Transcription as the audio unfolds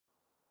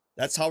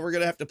That's how we're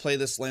gonna have to play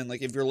this lane.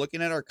 Like if you're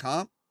looking at our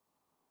comp,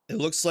 it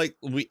looks like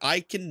I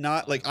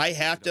cannot, like I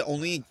have to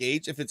only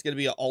engage if it's gonna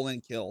be an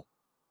all-in kill.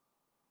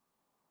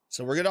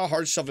 So we're gonna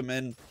hard shove him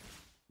in.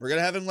 We're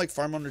gonna have him like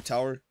farm under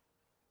tower.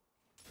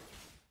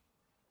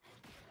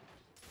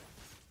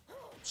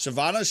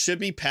 Shyvana should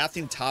be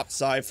pathing top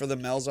side for the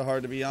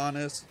Malzahar, to be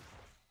honest.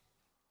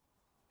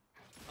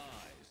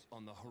 Eyes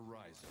on the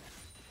horizon.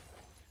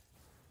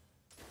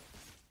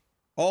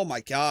 Oh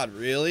my god,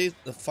 really?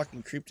 The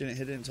fucking creep didn't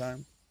hit it in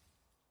time.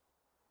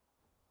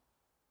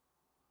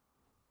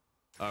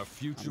 Our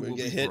future I'm gonna will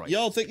get be hit. bright.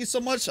 Yo, thank you so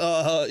much.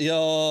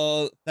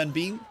 Yo, Ben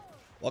Bean.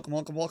 Welcome,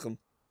 welcome, welcome.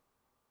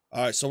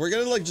 Alright, so we're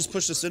gonna like just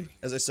push this in,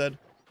 as I said.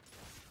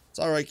 It's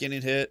alright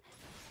getting hit.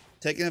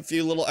 Taking a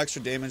few little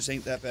extra damage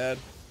ain't that bad.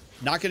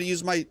 Not gonna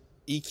use my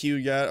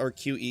EQ yet, or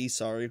QE,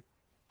 sorry.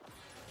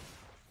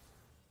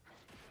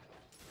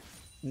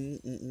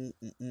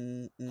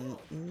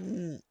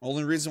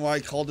 Only reason why I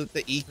called it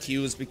the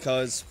EQ is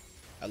because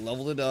I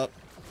leveled it up.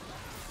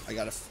 I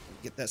gotta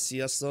get that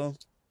CS though.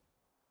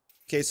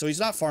 Okay, so he's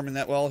not farming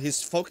that well.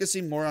 He's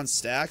focusing more on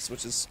stacks,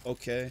 which is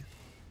okay.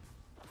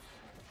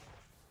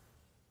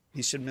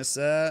 He should miss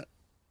that.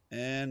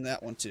 And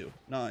that one too.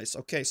 Nice.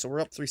 Okay, so we're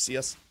up 3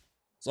 CS.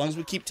 As long as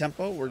we keep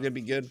tempo, we're gonna be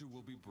good.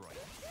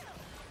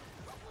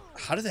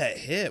 How did that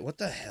hit? What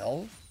the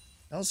hell?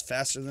 That was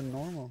faster than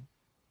normal.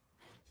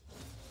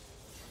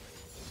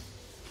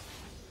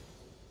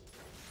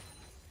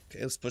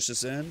 Okay, let's push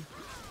this in.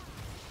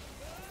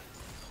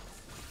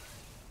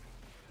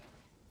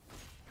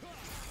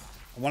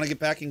 I want to get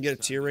back and get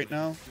a tier right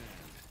now.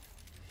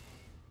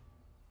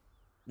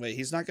 Wait,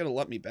 he's not going to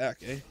let me back,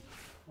 eh?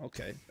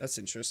 Okay, that's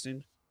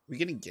interesting. We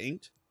getting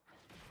ganked?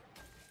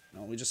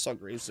 No, we just saw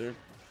Graves there.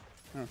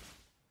 Huh.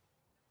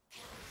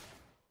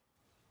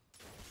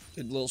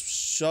 Good little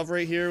shove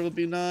right here would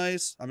be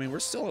nice. I mean, we're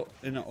still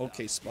in an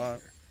okay spot.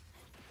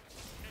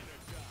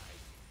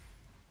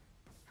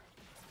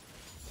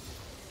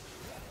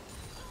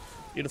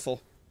 Beautiful.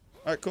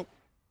 All right, cool.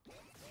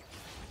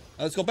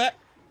 Let's go back.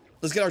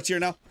 Let's get our tier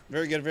now.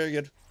 Very good, very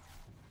good.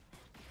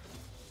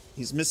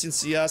 He's missing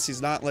CS.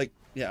 He's not like,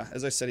 yeah,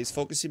 as I said, he's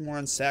focusing more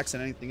on stacks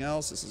than anything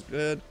else. This is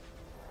good.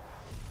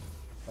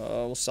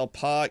 We'll sell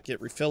pot,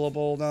 get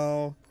refillable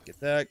now. Get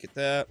that, get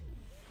that.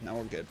 Now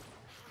we're good.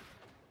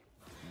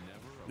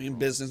 We in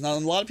business. Now, a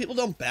lot of people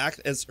don't back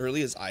as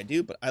early as I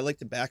do, but I like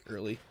to back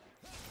early.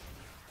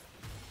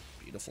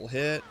 Beautiful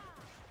hit.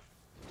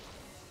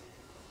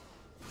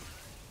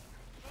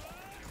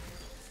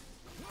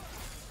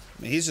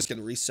 I mean, he's just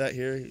gonna reset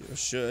here. He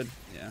should,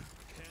 yeah.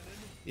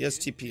 He has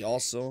TP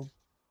also,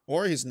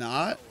 or he's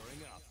not.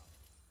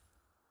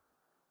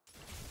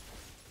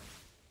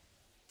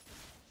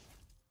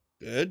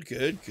 Good,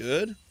 good,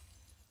 good.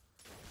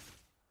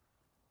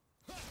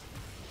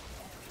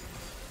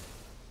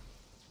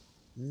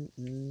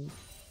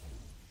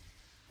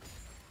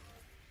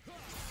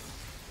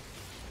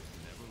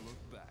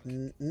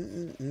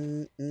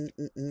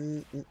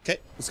 Okay,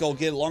 let's go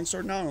get a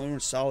longsword now. We're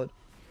solid.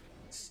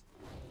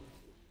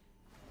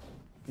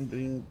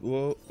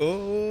 Whoa,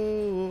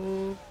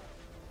 oh.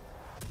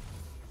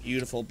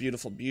 Beautiful,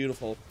 beautiful,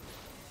 beautiful.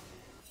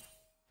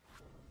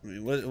 I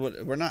mean,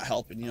 we're not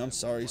helping you. I'm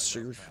sorry,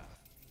 sugar.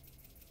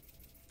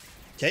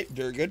 Okay,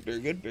 very good, very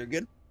good, very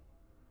good.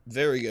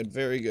 Very good,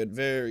 very good,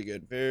 very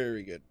good,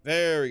 very good,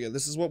 very good.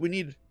 This is what we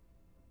need.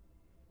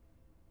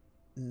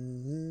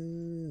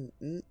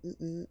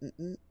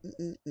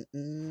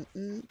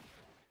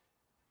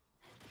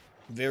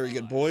 Very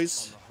good,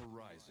 boys.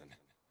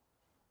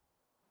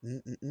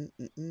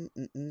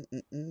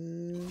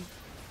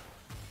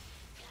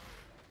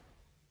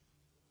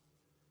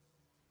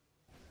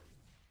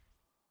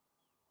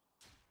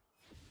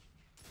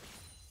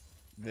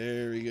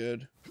 Very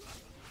good.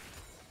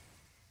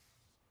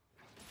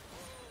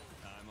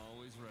 I'm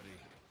always ready.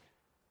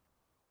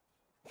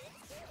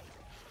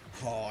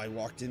 Oh, I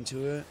walked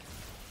into it.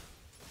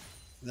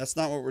 That's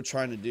not what we're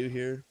trying to do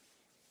here.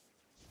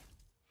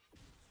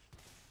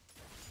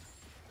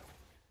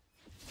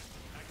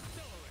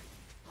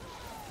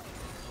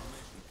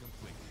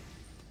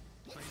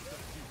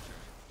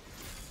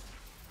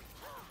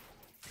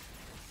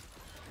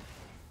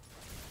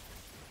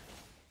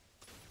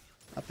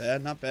 Not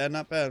bad, not bad,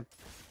 not bad.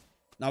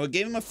 Now we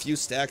gave him a few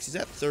stacks. He's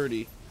at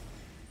 30.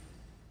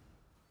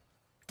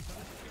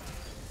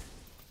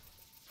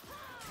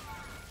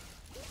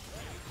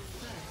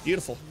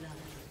 Beautiful.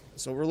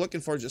 So we're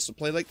looking for just to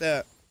play like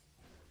that.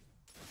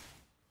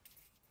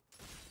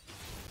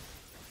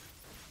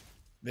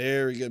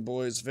 Very good,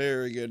 boys.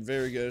 Very good,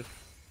 very good.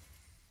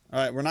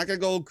 Alright, we're not going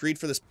to go greed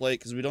for this plate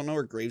because we don't know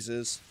where Graves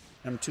is.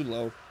 I'm too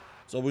low.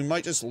 So we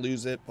might just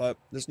lose it, but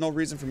there's no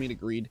reason for me to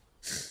greed.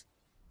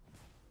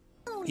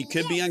 He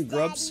could be on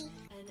grubs.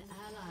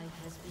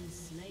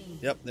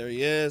 Yep, there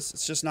he is.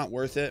 It's just not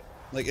worth it.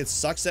 Like, it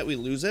sucks that we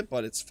lose it,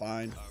 but it's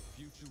fine. Our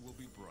future will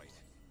be bright.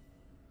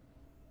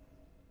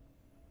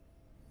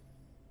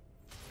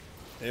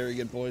 Very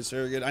good, boys.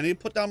 Very good. I need to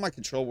put down my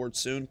control word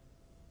soon.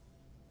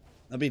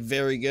 That'll be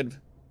very good.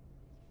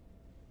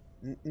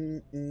 Time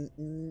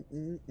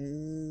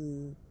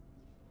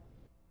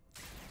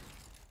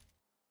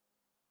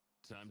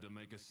to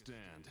make a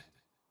stand.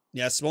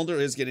 Yeah, Smolder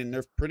is getting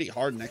nerfed pretty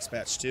hard next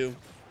patch too.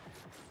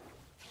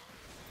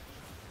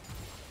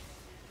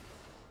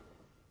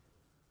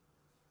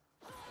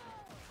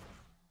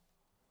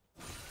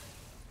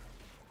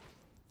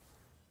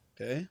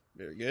 Okay,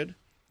 very good.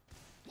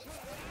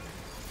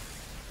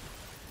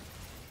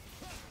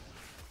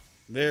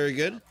 Very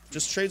good.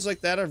 Just trades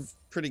like that are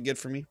pretty good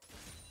for me.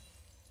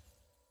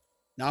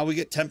 Now we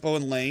get tempo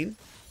and lane.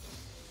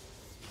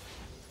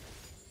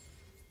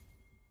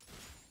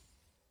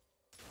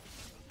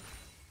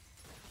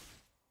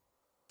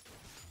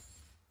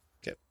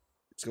 Okay,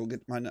 let's go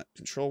get my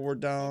control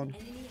ward down.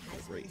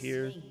 Right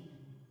here.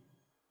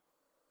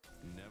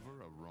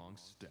 Never a wrong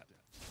step.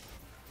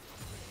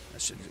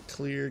 That should be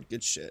cleared.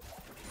 Good shit.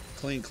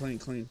 Clean, clean,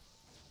 clean.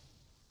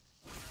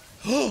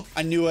 Oh,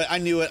 I knew it. I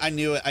knew it. I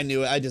knew it. I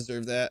knew it. I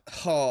deserve that.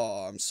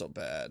 Oh, I'm so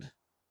bad.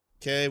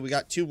 Okay, we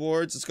got 2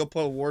 wards. Let's go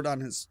put a ward on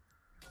his.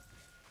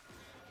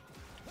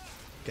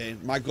 Okay,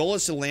 my goal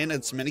is to land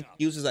as many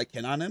Qs as I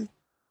can on him.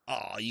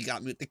 Oh, you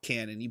got me with the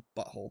cannon, you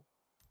butthole.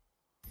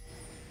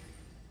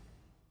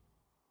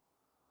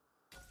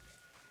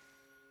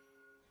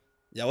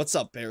 Yeah, what's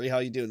up, Barry? How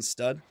you doing,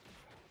 stud?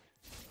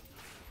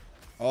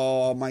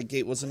 Oh, my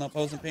gate wasn't up. I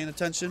wasn't paying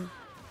attention.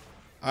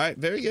 All right,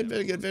 very good,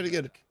 very good, very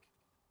good.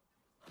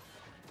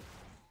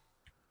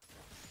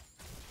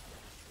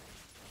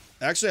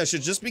 Actually, I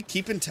should just be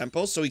keeping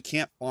tempo so he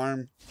can't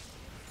farm.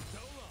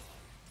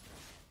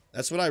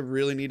 That's what I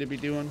really need to be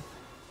doing.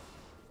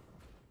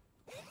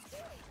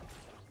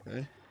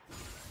 Okay.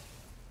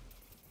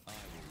 I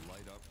will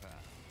light our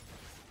path.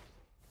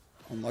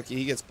 Unlucky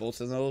he gets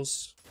both of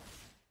those.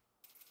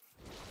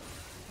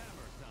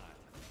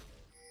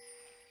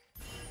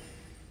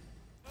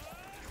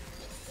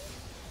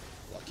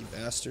 Lucky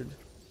bastard.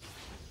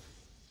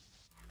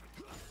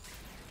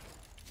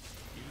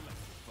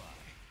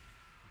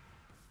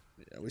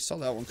 Yeah, we saw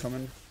that one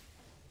coming.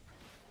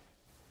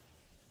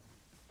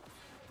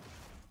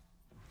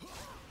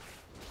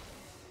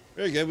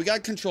 Very good. We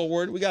got control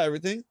ward. We got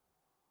everything.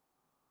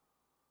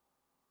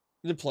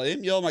 Did play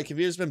him? Yo, my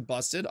computer's been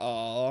busted.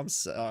 Oh, I'm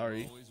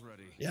sorry.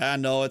 Yeah,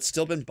 no, it's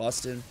still been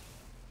busted.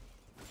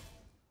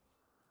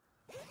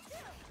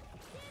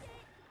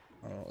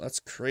 Oh, that's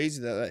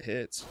crazy that that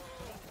hits.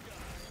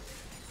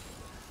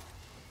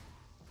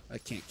 I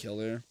can't kill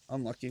there.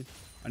 Unlucky.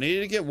 I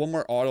needed to get one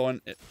more auto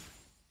on it.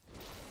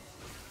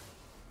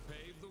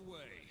 Pave the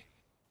way.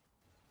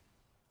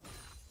 How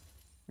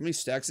many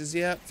stacks is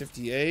he at?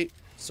 58.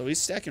 So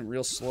he's stacking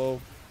real slow.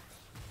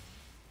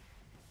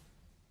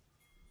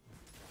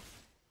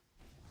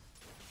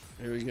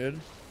 Very good.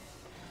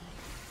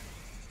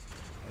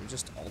 Oh, he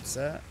just ults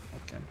that?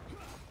 Okay.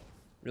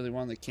 Really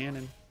wanted the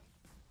cannon.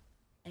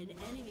 An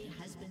enemy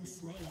has been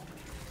slain.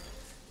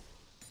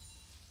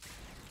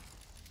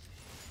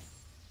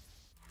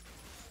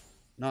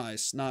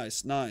 Nice,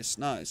 nice, nice,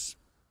 nice.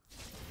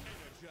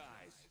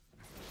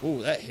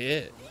 Ooh, that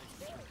hit.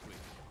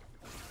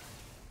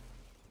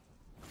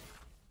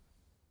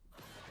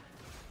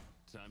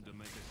 Time to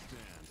make a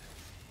stand.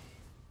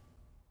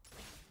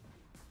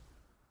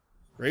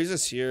 Raise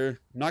us here.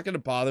 I'm not gonna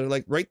bother.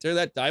 Like right there,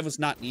 that dive was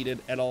not needed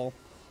at all.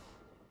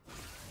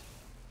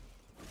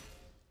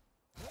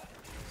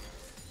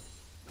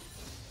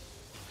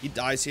 He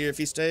dies here if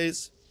he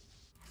stays.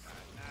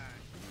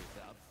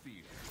 Without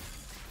fear.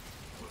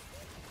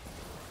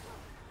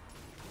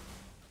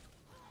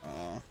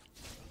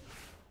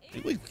 I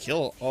think we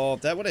kill. Oh,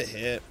 if that would have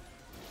hit.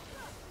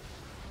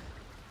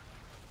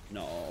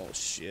 No,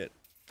 shit.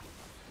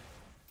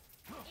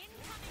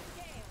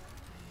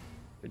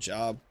 Good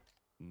job.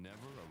 Never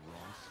a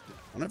wrong step.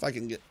 I wonder if I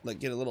can get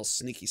a little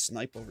sneaky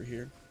snipe over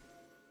here.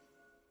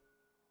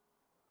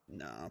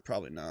 No,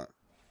 probably not.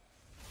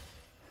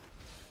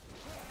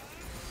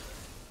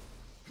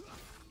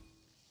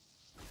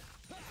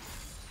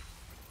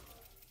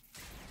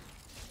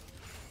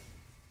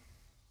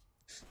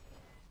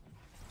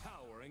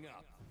 Powering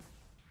up.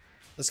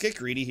 Let's get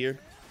greedy here.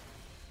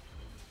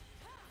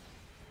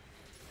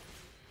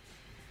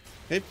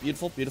 Okay,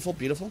 beautiful, beautiful,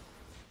 beautiful.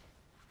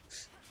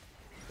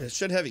 It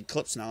should have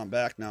eclipse now. I'm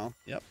back now.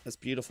 Yep, that's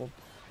beautiful.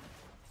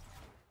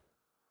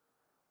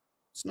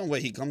 There's no way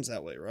he comes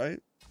that way,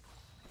 right?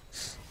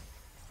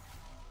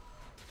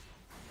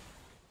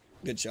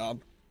 Good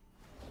job.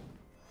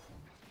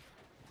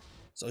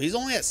 So he's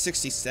only at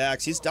 60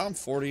 stacks. He's down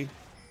 40.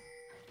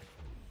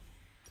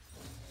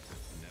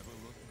 Never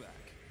look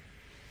back.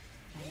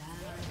 An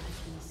ally has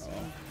been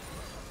slain.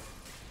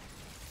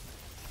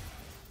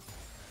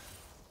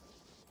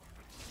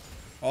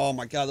 Oh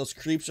my god, those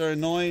creeps are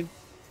annoying.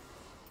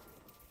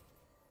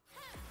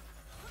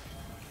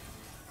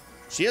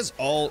 She has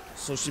ult,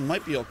 so she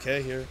might be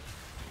okay here.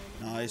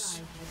 Nice.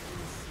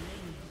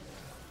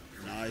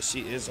 Nice,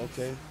 she is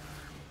okay.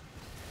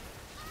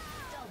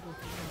 Double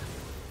kill.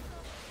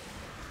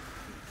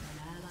 An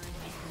ally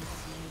has been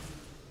slain.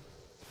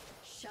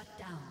 Shut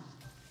down.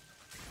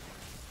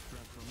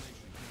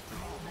 Transformation.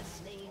 All has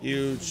slain.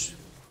 Huge.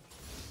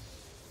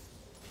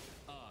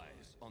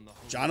 on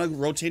the Janna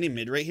rotating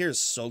mid right here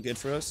is so good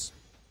for us.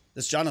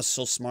 This Janna's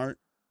so smart.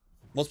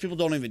 Most people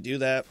don't even do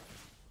that.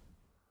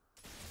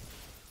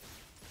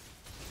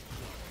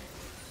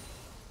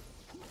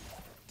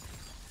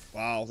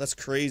 Wow, that's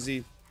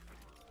crazy.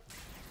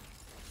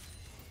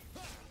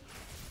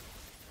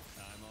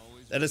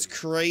 That is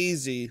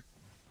crazy.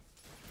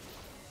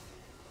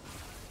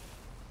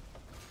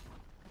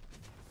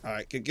 All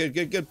right,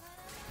 good.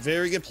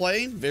 Very good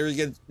playing. Very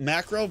good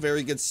macro.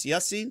 Very good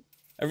CSing.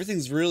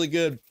 Everything's really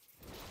good.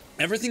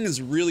 Everything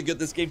is really good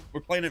this game.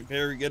 We're playing it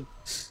very good.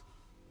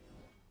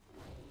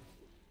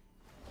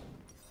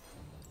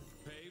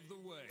 Pave the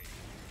way.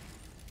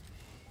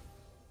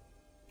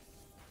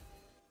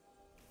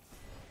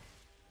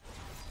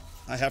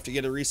 I have to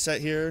get a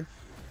reset here.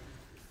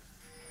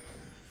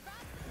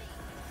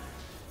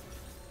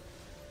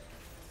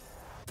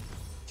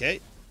 Okay.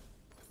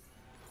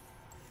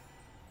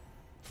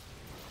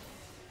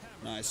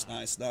 Nice.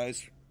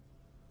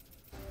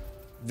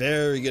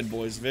 Very good,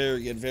 boys.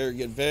 Very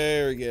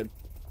good.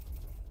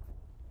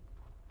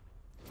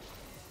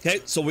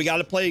 Okay, so we got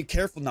to play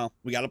careful now.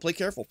 We got to play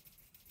careful.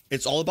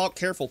 It's all about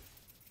careful.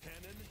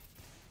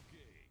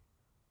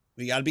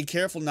 We got to be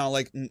careful now.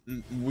 Like,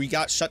 we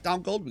got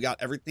shutdown gold. We got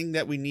everything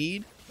that we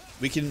need.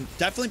 We can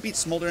definitely beat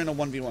Smolder in a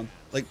 1v1.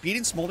 Like,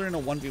 beating Smolder in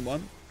a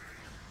 1v1.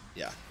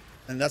 Yeah.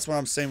 And that's what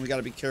I'm saying. We got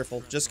to be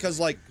careful. Just because,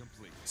 like,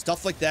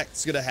 stuff like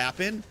that's going to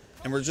happen.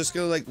 And we're just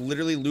going to, like,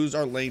 literally lose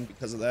our lane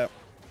because of that.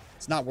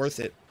 It's not worth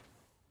it.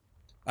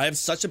 I have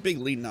such a big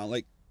lead now.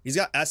 Like, he's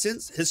got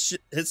Essence.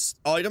 His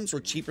items were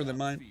cheaper than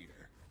mine.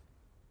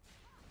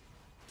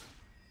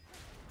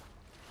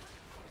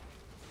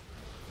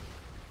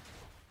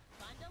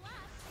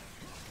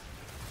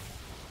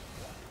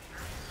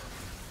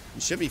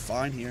 You should be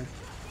fine here.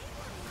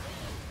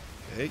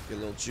 Okay, get a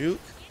little juke.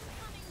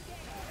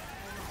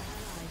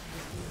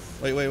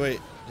 Wait.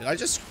 Did I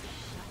just...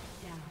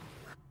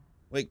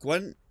 Wait,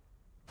 Gwen...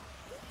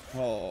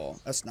 Oh,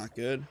 that's not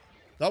good.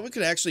 Thought we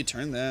could actually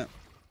turn that.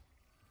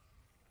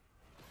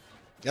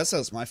 Guess that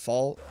was my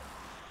fault.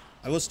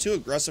 I was too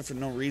aggressive for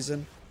no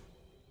reason.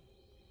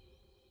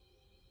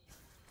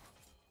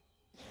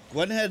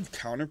 Gwen had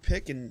counter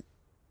pick and...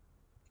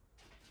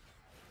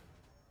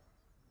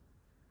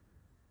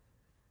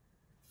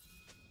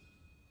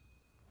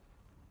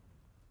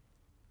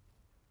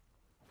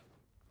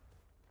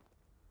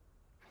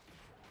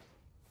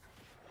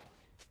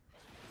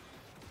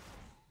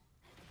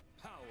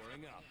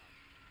 Powering up.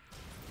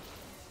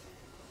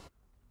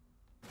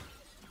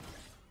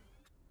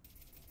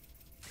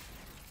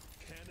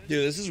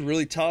 Dude, this is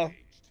really tough.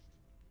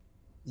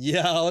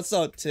 Yeah, what's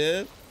up,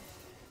 Tip?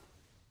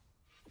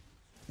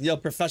 Yo,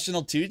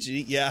 professional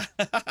 2G. Yeah.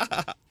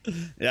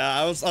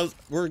 Yeah, I was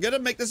we're gonna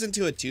make this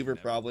into a tuber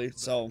probably,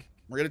 so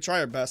we're gonna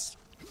try our best.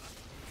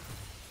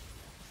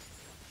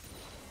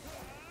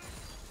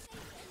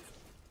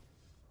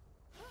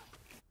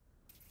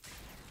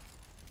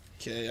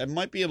 Okay, I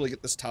might be able to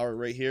get this tower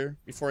right here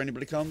before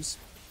anybody comes.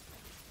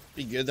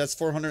 Be good. That's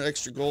 400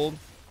 extra gold.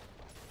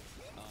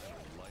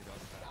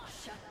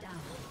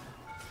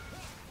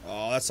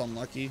 Oh, that's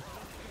unlucky.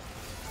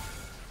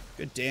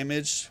 Good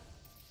damage.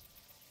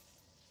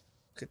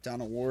 Cut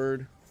down a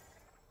ward.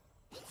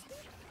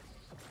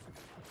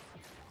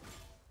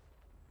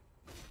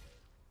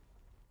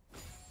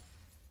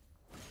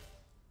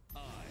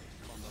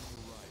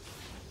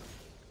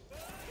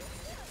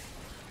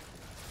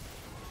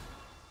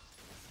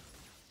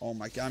 Oh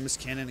my god, I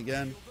missed cannon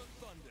again.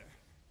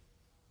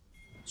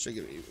 Should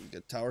get a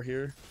good tower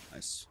here.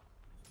 Nice.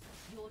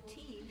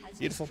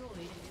 Beautiful.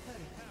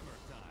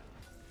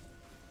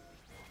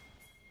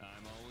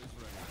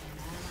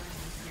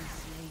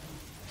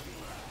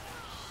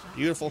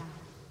 Beautiful.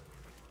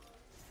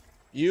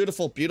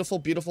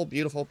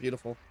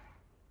 Beautiful.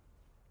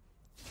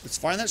 It's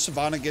fine that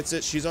Shyvana gets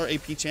it. She's our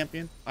AP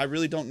champion. I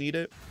really don't need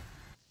it.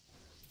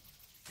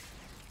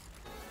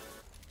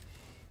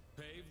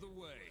 Pave the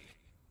way.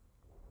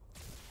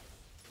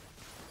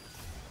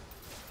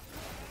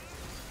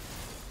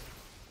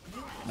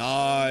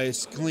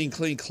 Nice.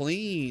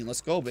 Clean.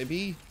 Let's go,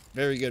 baby.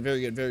 Very good.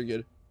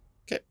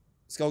 Okay,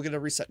 let's go get a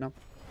reset now.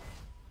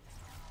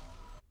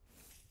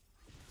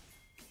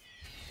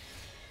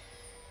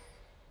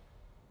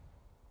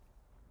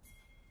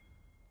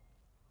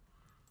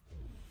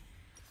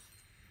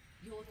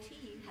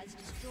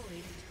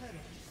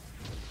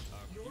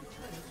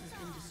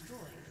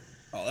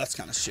 Oh, that's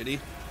kind of shitty.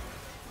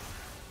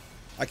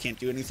 I can't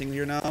do anything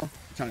here now.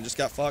 Kind of just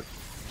got fucked.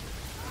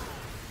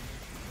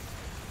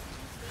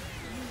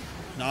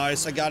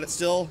 Nice, I got it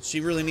still.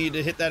 She really needed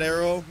to hit that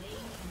arrow.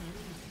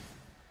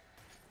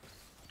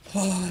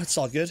 Oh, it's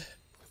all good.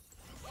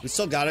 We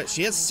still got it.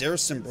 She has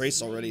Seraph's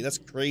Embrace already. That's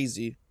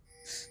crazy.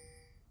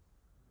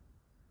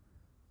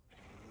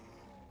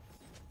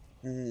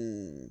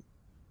 So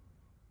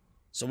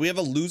we have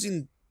a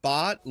losing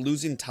bot,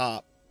 losing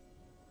top.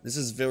 This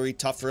is very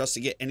tough for us to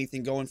get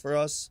anything going for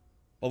us.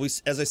 But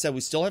as I said, we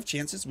still have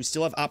chances. We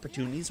still have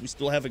opportunities. We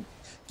still have a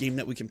game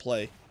that we can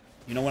play.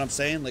 You know what I'm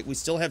saying? Like, we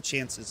still have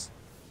chances.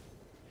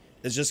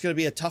 It's just going to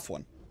be a tough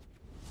one.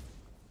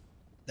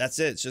 That's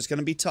it. It's just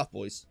gonna be tough,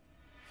 boys.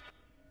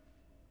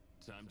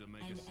 Time to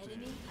make An a stand.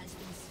 enemy has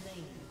been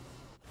slain.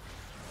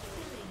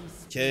 Killing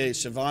spree. Okay,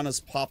 Shyvana's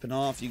popping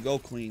off. You go,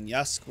 queen.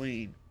 Yes,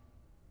 queen.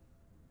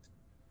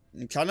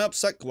 I'm kind of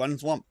upset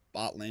Gwen's want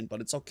bot lane,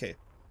 but it's okay.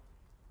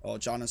 Oh,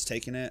 John is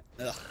taking it.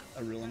 Ugh,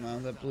 I really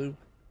want that blue.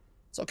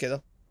 It's okay,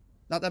 though.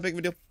 Not that big of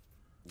a deal.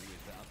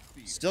 Without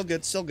fear. Still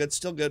good, still good,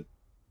 still good.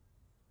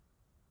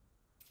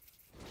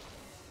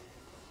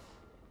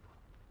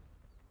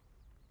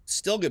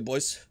 Still good,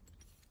 boys.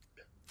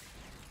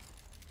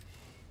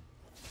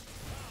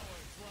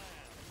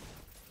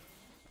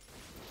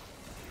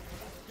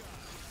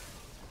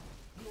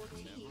 Your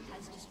team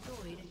has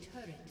destroyed a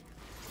turret.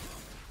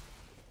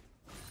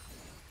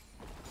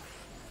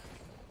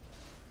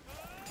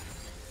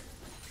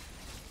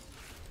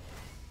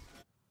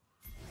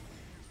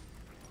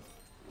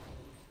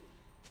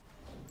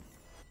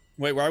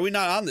 Wait, why are we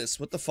not on this?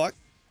 What the fuck?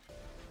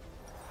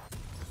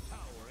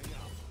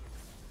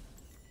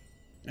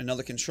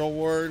 Another control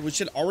ward. We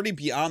should already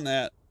be on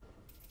that.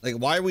 Like,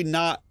 why are we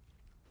not?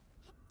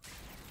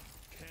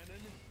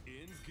 Cannon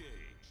engaged.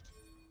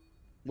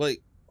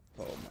 Wait.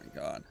 Oh my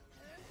god.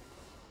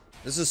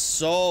 This is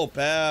so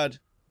bad.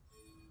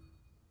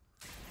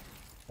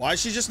 Why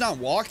is she just not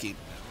walking?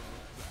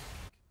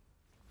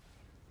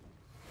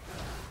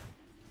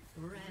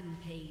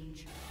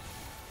 Rampage. An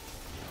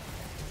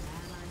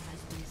ally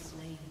has been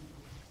slain.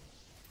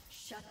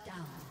 Shut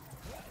down.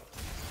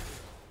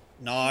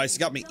 Nice.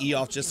 Got me E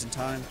off just in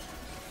time.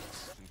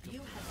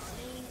 You have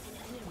slain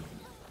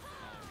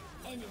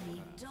an enemy.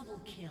 Enemy double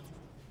kill.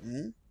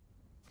 Hmm?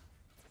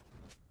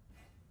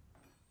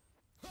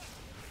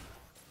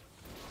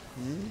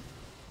 Hmm?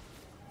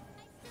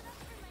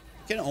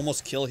 Can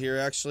almost kill here,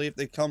 actually, if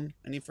they come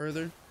any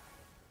further.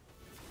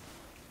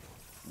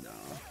 No.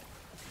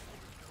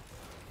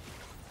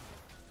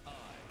 Eye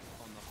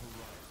on the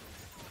horizon.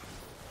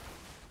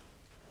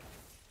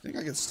 Think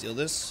I can steal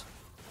this?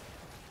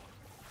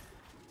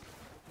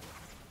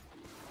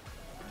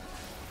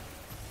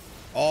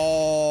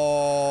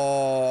 Oh,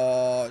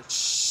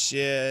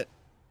 shit.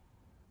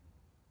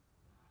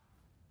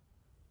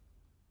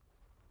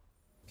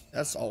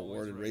 That's all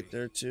warded right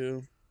there,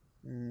 too.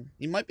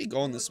 He might be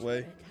going this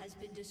way. Turret has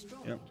been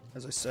destroyed. Yep,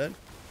 as I said.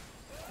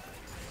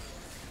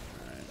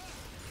 Alright.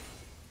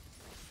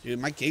 Dude,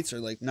 my gates are,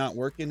 like, not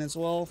working as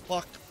well.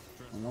 Fuck.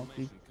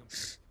 Unlucky.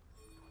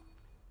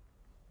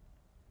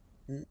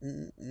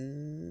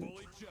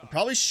 I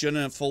probably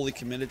shouldn't have fully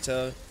committed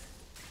to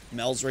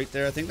Mel's right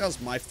there. I think that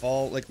was my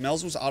fault. Like,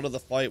 Mel's was out of the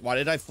fight. Why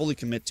did I fully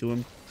commit to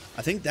him?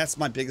 I think that's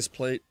my biggest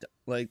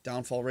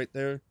downfall right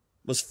there.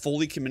 Was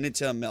fully committed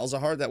to a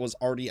Malzahar that was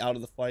already out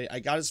of the fight. I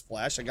got his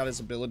flash, I got his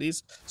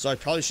abilities, so I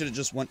probably should have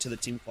just went to the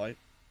team fight.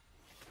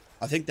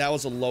 I think that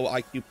was a low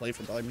IQ play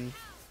for by me.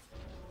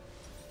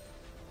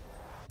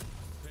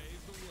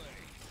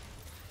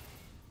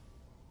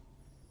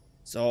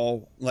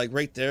 So, like,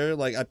 right there,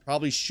 like, I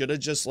probably should have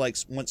just, like,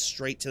 went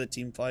straight to the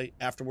team fight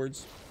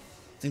afterwards.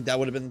 I think that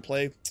would have been the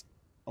play.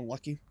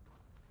 Unlucky.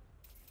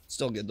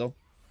 Still good, though.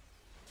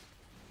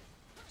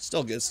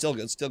 Still good, still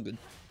good, still good.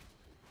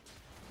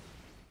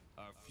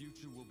 Our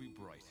future will be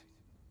bright.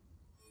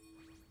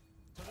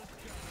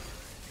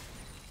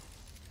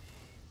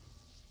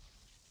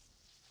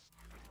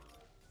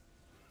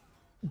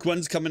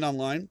 Gwen's coming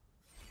online.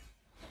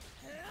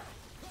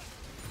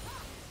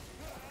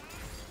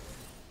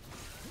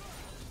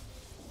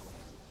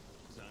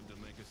 Time to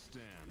make a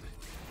stand.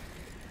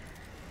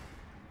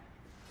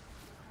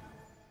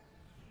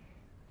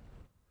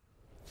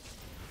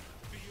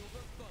 Feel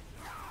the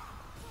thunder.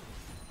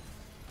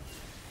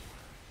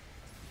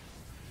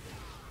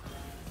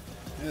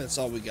 Yeah, that's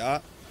all we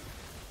got.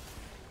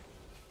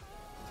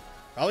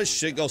 Probably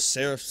should go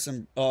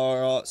Seraphine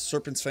or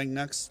Serpent's Fang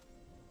next.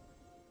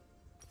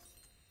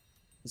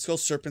 Let's go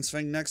Serpent's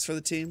Fang next for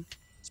the team.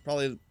 It's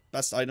probably the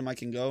best item I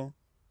can go.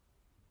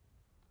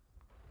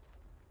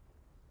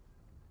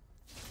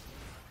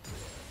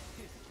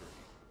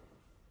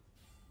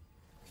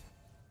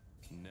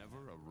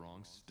 Never a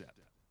wrong step.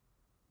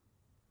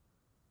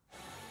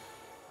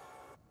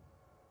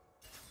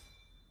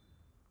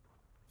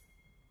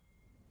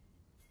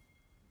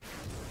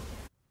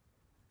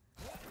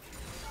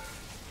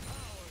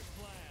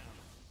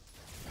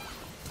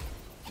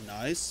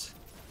 Nice.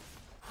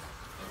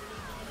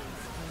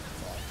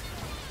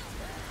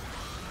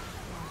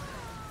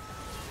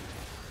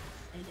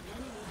 An enemy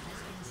has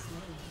been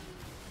slain.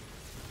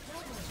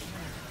 Double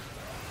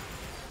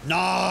kill.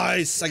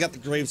 Nice. I got the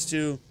Graves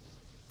too.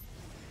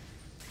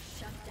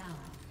 Shut down.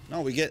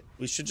 No,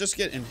 we should just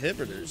get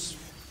inhibitors.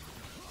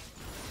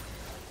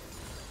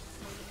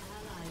 An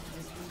ally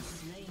has been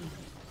slain.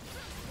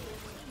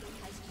 Your team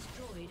has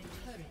destroyed a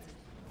turret.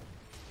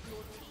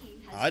 Your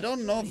team has I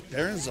don't know if destroyed a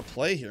Baron's a turret.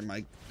 play here,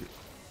 Mike. I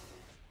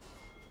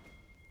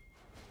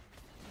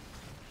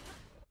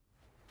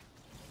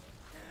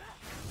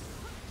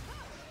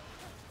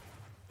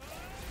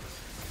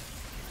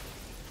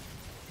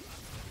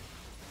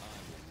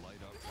will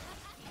light up.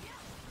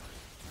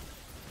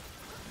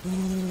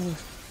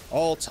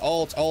 Alt.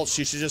 Ult.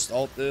 She should just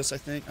ult this, I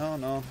think. Oh,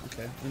 no.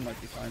 Okay, we might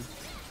be fine.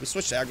 We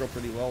switched aggro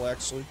pretty well,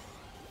 actually.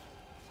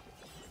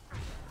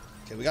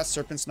 Okay, we got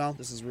serpents now.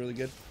 This is really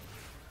good.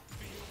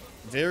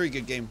 Very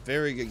good game.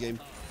 Very good game.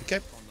 Okay.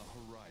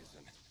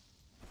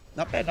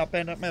 Not bad, not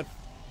bad, not bad.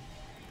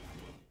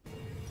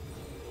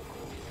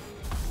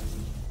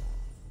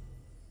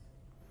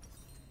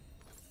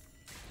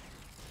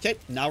 Okay,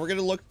 now we're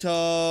gonna look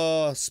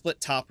to split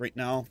top right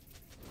now.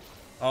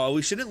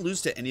 We shouldn't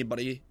lose to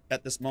anybody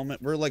at this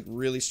moment. We're like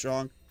really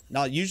strong.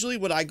 Now, usually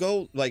when I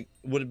go, like,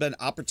 would have been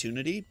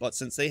opportunity, but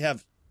since they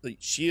have like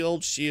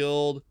shield,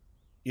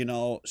 you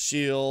know,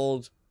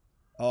 shield,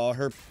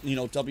 her, you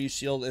know, W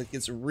shield,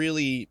 it's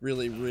really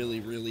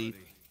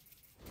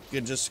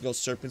good just to go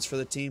serpents for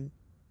the team.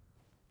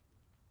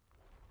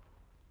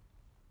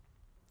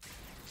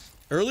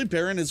 Early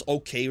Baron is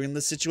okay in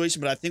this situation,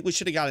 but I think we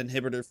should have got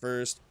inhibitor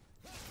first.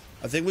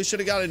 I think we should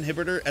have got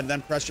inhibitor and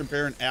then pressure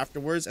Baron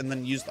afterwards, and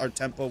then used our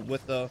tempo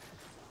with the.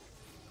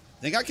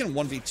 I think I can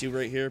 1v2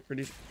 right here,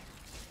 pretty.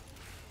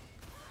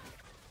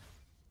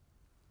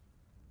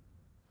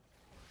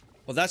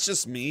 Well, that's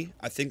just me.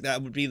 I think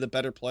that would be the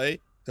better play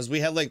because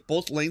we had like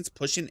both lanes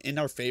pushing in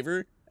our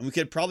favor, and we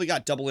could probably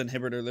got double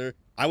inhibitor there.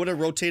 I would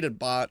have rotated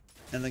bot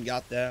and then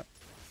got that.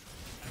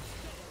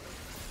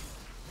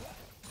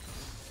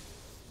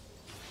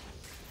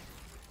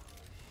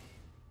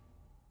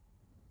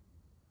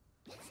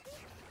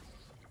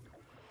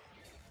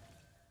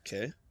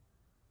 Okay.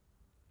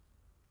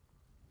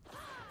 I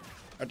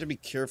have to be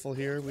careful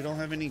here. We don't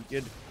have any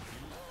good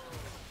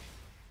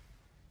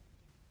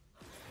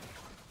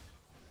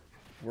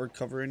word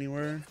cover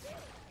anywhere.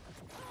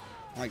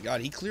 Oh my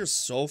god, he clears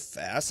so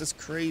fast. It's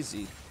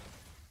crazy.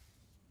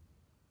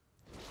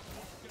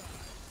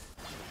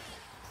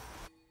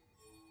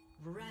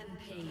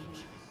 Rampage.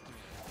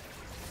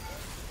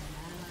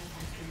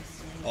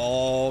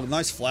 Oh,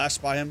 nice flash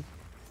by him.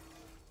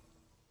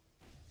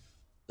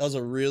 That was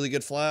a really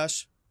good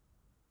flash.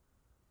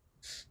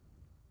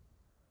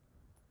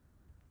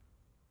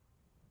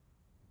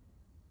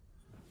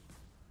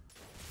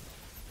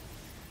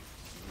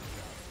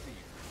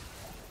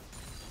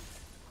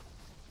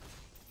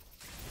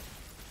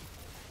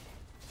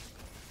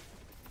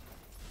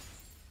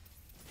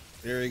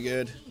 Very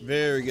good.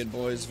 Very good,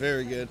 boys.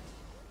 Very good.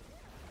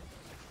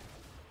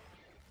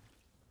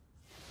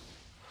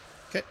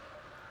 Okay.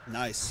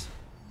 Nice.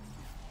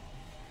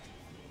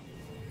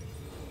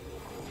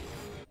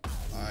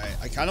 Alright.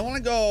 I kind of want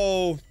to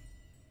go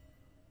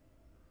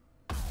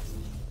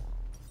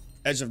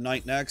Edge of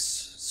Night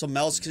next. So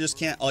Mel's just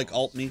can't, like,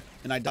 ult me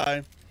and I die.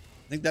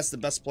 I think that's the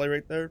best play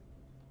right there.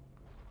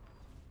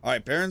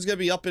 Alright. Baron's going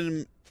to be up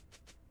in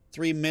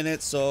 3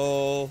 minutes,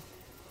 so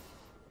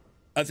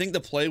I think the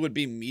play would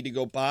be me to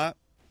go bot,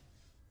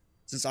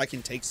 since I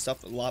can take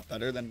stuff a lot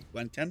better than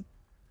Gwen can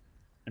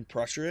and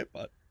pressure it,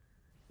 but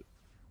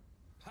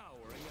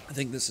I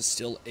think this is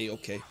still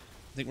a-okay.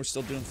 I think we're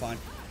still doing fine.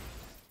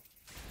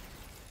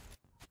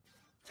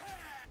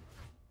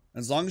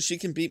 As long as she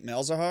can beat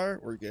Malzahar,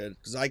 we're good.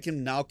 Because I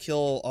can now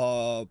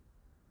kill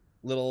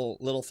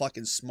little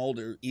fucking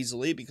Smolder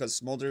easily, because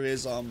Smolder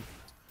is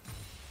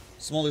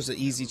Smolder's an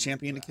easy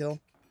champion to kill.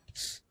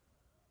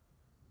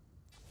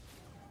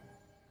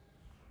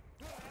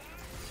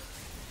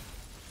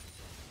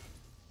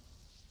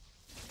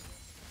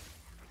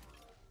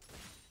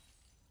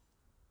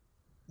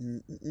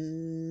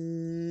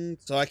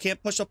 So I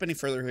can't push up any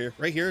further here.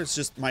 Right here is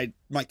just my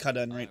cut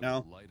end right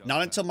now.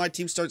 Not until my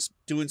team starts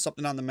doing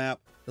something on the map.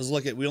 Because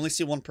look at, we only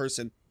see one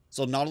person.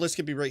 So Nautilus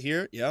could be right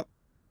here. Yep.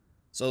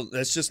 So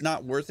that's just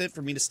not worth it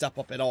for me to step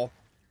up at all.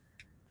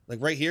 Like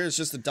right here is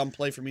just a dumb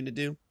play for me to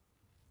do.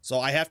 So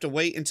I have to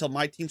wait until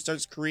my team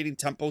starts creating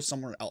tempo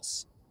somewhere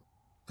else.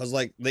 Because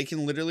like they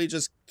can literally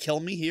just kill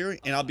me here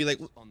and I'll be like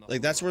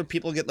that's where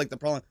people get like the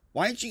problem.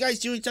 Why aren't you guys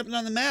doing something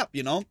on the map?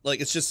 You know,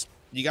 like it's just,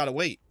 you gotta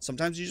wait.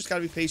 Sometimes you just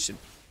gotta be patient.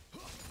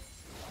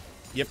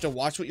 You have to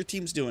watch what your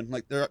team's doing.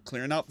 Like, they're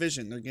clearing out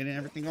vision. They're getting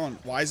everything going.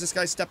 Why is this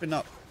guy stepping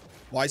up?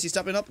 Why is he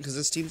stepping up? Because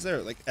his team's there.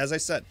 Like, as I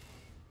said.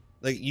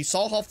 Like, you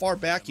saw how far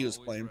back he was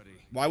playing.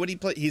 Why would he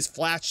play? He's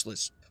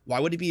flashless.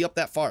 Why would he be up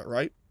that far,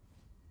 right?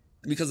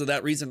 Because of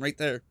that reason right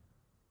there.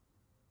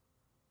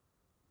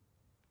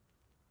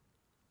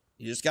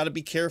 You just gotta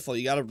be careful.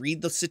 You gotta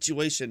read the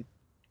situation.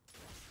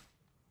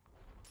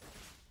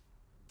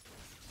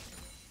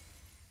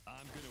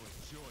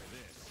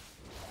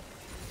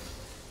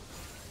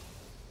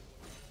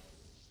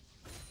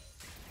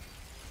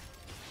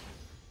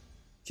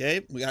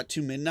 Okay, we got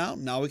 2 min now.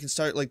 Now we can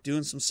start like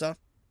doing some stuff.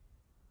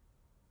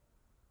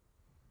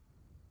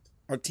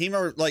 Our team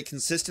are like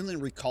consistently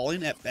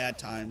recalling at bad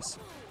times.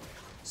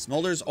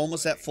 Smolder's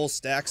almost at full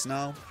stacks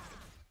now.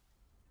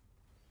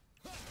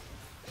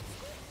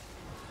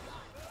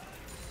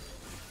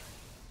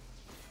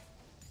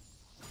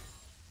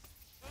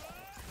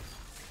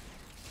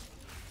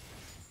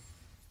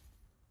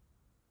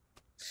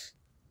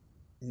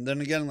 And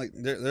then again, like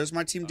there's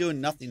my team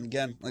doing nothing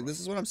again. Like this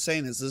is what I'm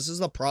saying, is this is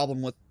the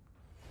problem with.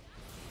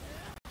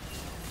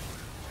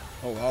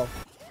 Oh wow.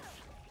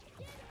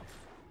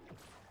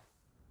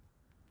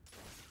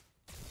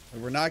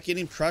 We're not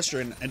getting pressure,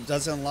 and it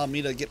doesn't allow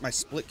me to get my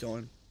split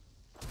going.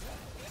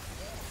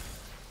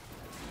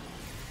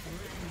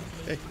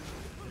 Okay,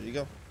 there you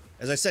go.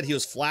 As I said, he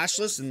was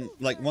flashless, and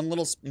like one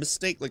little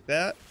mistake like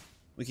that,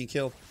 we can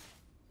kill.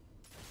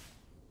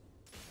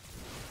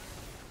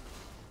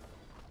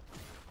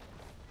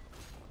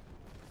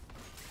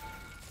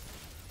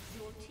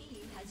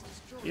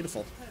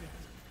 Beautiful.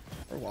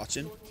 We're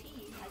watching.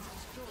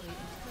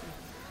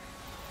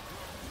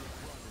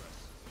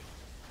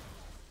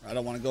 I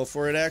don't want to go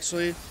for it,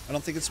 actually. I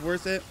don't think it's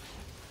worth it.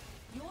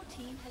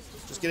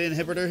 Just get an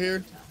inhibitor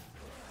here.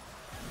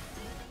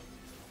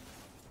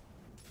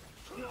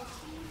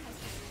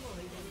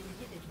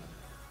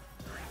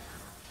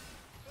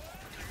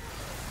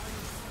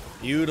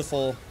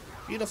 Beautiful.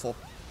 Beautiful.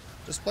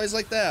 Just plays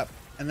like that.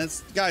 And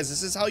that's, guys,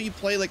 this is how you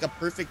play like a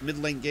perfect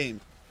mid lane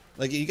game.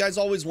 Like, you guys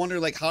always wonder,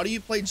 like, how do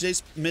you play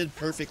Jayce mid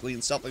perfectly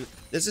and stuff like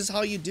that? This is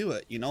how you do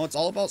it, you know? It's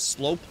all about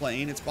slow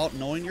playing. It's about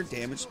knowing your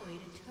damage.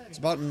 It's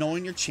about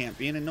knowing your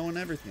champion and knowing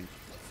everything.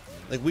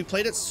 Like, we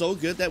played it so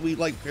good that we,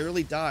 like,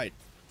 barely died.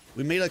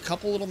 We made a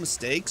couple little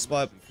mistakes,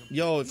 but,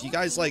 yo, if you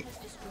guys, like,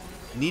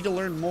 need to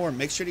learn more,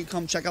 make sure to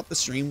come check out the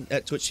stream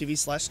at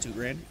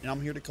twitch.tv/Twogrand. And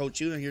I'm here to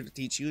coach you and here to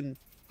teach you and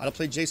how to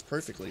play Jayce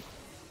perfectly.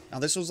 Now,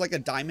 this was, like, a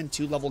Diamond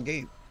 2 level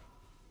game.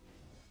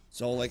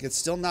 So, like, it's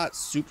still not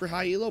super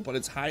high elo, but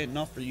it's high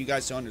enough for you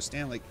guys to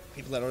understand, like,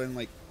 people that are in,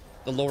 like,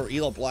 the lower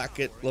elo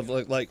bracket,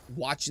 like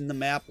watching the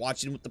map,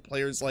 watching what the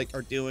players, like,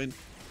 are doing,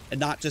 and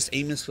not just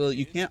aiming for it.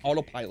 You can't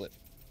autopilot.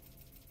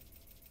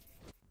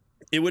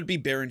 It would be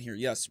Baron here,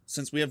 yes.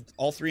 Since we have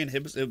all three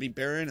inhibitors, it would be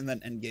Baron and then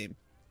endgame.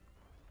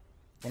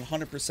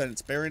 100%,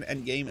 it's Baron,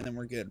 endgame, and then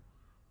we're good.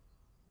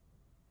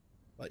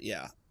 But,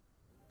 yeah.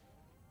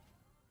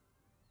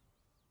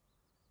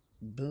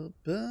 Then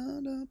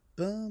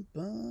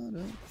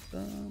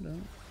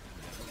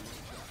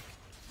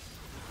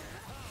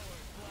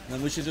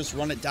we should just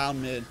run it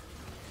down mid.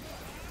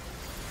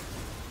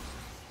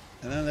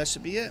 And then that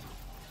should be it.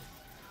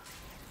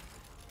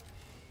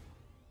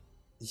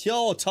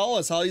 Yo, tell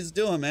us how he's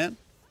doing, man.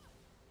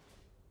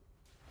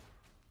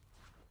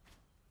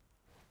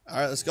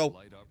 Alright, let's go.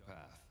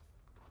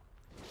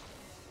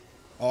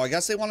 Oh, I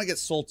guess they want to get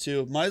Soul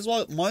 2. Might as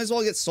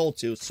well get Soul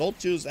 2. Soul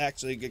 2 is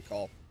actually a good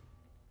call.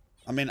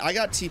 I mean, I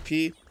got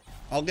TP.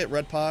 I'll get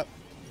red pot.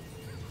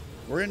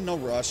 We're in no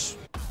rush.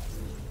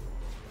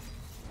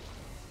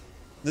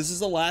 This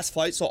is the last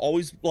fight, so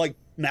always, like,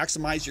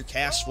 maximize your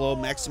cash flow,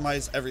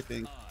 maximize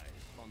everything.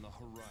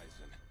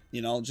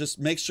 You know, just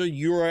make sure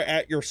you are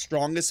at your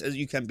strongest as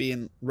you can be,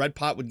 and red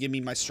pot would give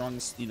me my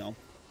strongest, you know.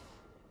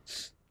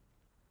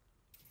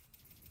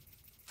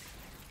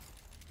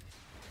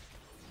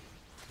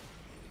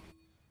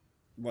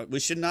 What, we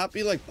should not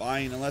be, like,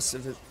 buying unless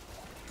if it...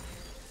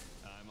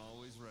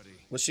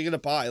 What's she gonna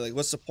buy? Like,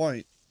 what's the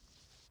point?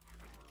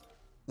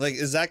 Like,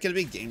 is that gonna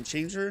be game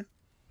changer?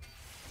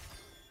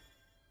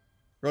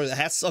 Bro, the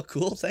hat's so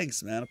cool.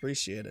 Thanks, man.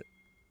 Appreciate it.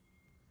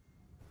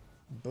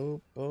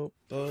 Boop, boop,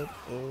 boop,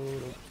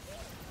 boop.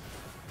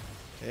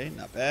 Okay,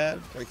 not bad.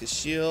 Break his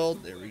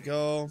shield. There we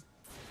go.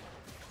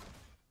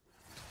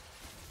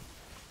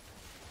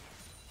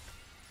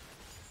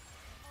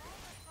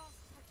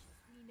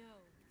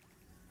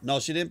 No,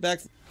 she didn't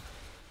back.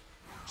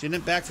 She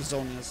didn't back for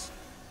Zonia's.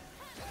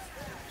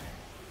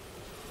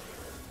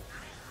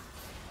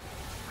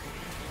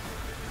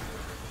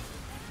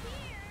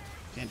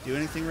 Can't do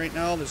anything right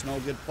now. There's no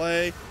good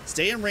play.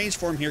 Stay in range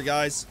for him here,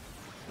 guys.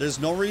 There's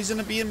no reason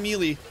to be in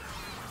melee.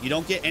 You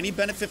don't get any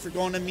benefit for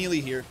going to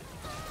melee here.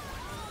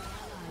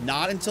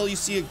 Not until you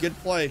see a good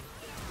play.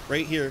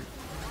 Right here.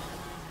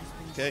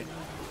 Okay.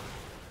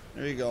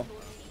 There you go.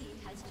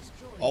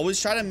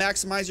 Always try to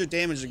maximize your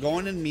damage. You're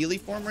going in melee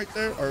form right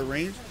there, or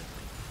range.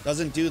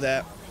 Doesn't do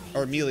that.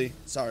 Or melee,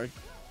 sorry.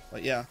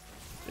 But yeah.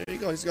 There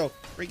you go. Let's go.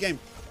 Great game.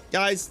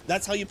 Guys,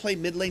 that's how you play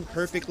mid lane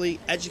perfectly.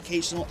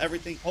 Educational,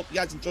 everything. Hope you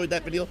guys enjoyed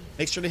that video.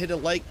 Make sure to hit a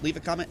like, leave a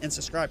comment, and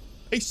subscribe.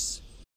 Peace.